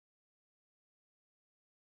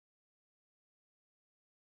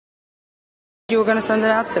You were going to send it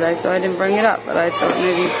out today, so I didn't bring it up, but I thought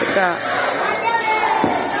maybe you forgot.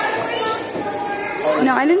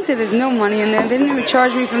 No, I didn't say there's no money in there. They didn't even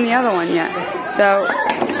charge me from the other one yet. So,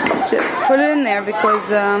 just put it in there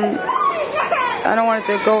because I don't want it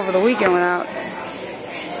to go over the weekend without.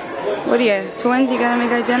 What are you, twins? You got to make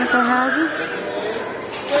identical houses?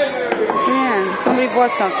 Yeah, somebody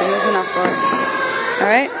bought something. There's enough for it.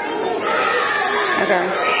 Alright?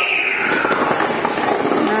 Okay.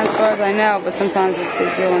 Not as far as I know, but sometimes it's they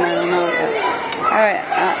do and I don't know. Alright,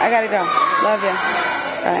 I gotta go. Love you.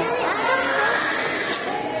 Bye.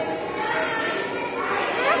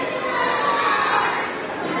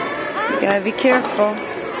 You gotta be careful.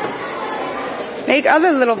 Make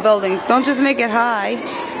other little buildings. Don't just make it high.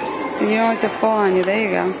 You don't want it to fall on you. There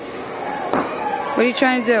you go. What are you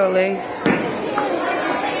trying to do, Lee?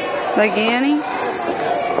 Like Annie?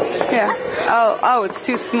 Yeah. Oh, it's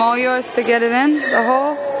too small yours to get it in, the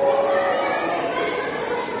hole?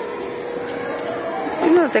 You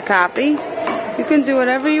don't have to copy. You can do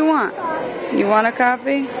whatever you want. You want a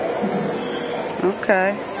copy?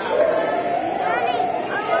 Okay.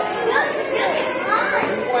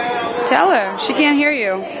 Tell her. She can't hear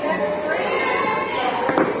you.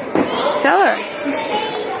 Tell her.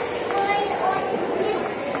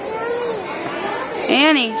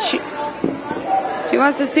 Annie, she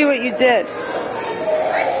wants to see what you did.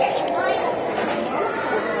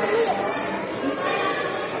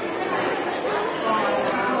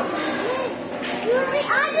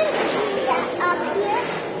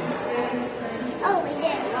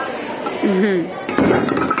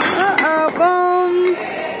 Uh-oh, boom.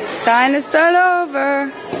 Time to start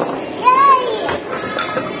over.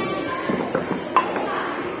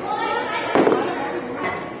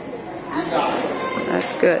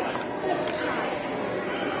 That's good.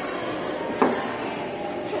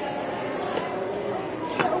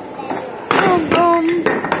 Boom, boom.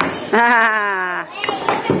 Ah,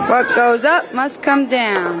 what goes up must come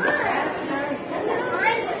down.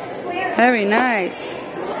 Very nice.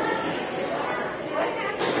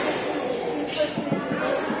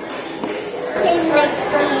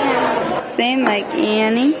 Same like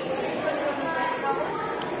Annie.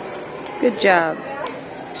 Good job.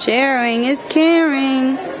 Sharing is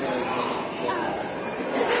caring.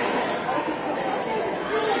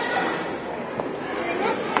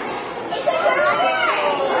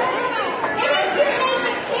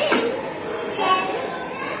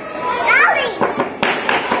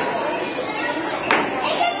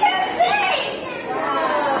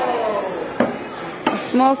 A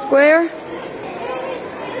small square?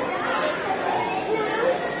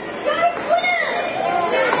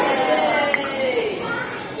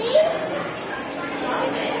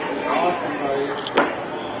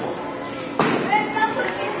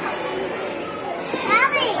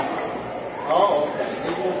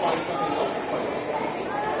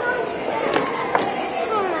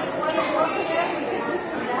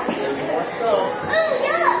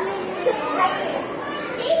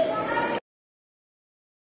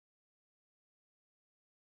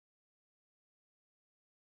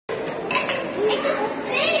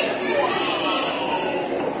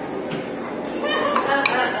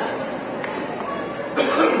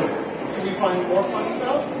 Find more fun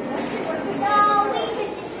stuff? No, we could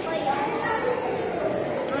just play on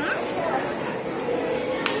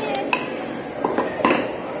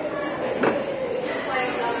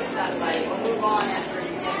We'll move on after you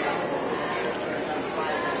get done with this.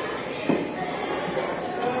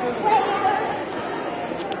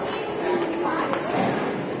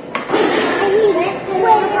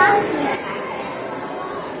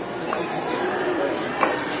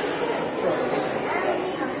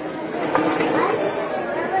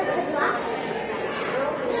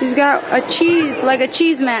 She's got a cheese, like a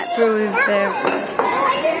cheese mat through there.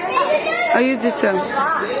 Oh, you did too.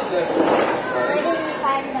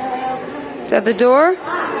 Is that the door?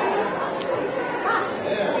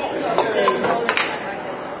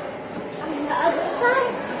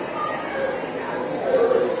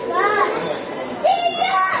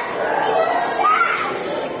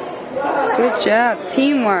 Good job.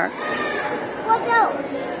 Teamwork. Watch out.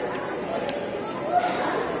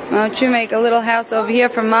 Why don't you make a little house over here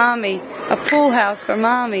for Mommy? A pool house for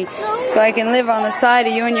Mommy. So I can live on the side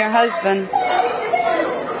of you and your husband. What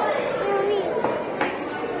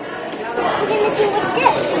are you gonna do with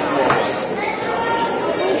this? Look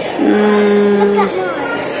at mine.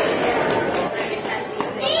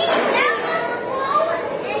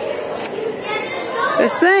 The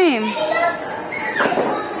same.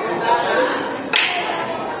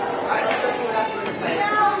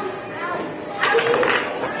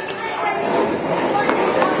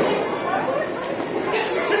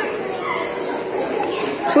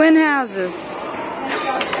 Twin houses.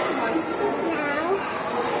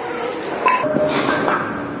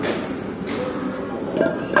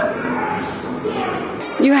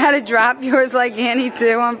 You had to drop yours like Annie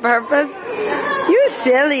too on purpose? You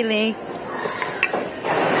silly Lee.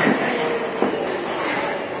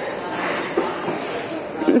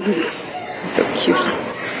 So cute.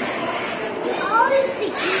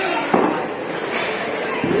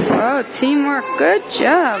 Oh, teamwork. Good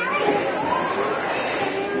job.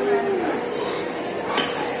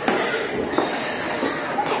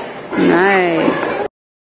 Nice.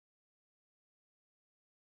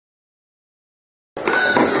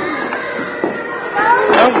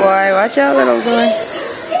 Oh boy, watch out, little boy.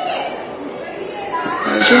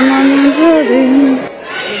 There's your mommy and daddy.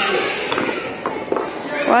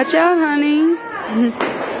 Watch out, honey.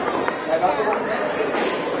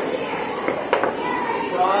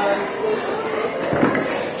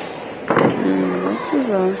 This was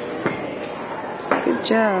a good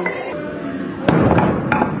job.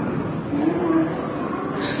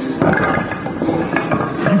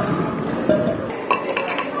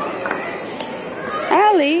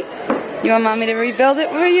 Allie, you want mommy to rebuild it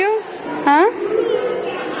for you? Huh?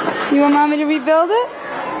 You want mommy to rebuild it?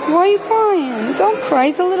 Why are you crying? Don't cry,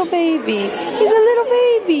 he's a little baby. He's a little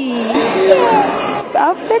baby.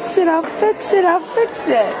 I'll fix it, I'll fix it, I'll fix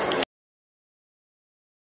it.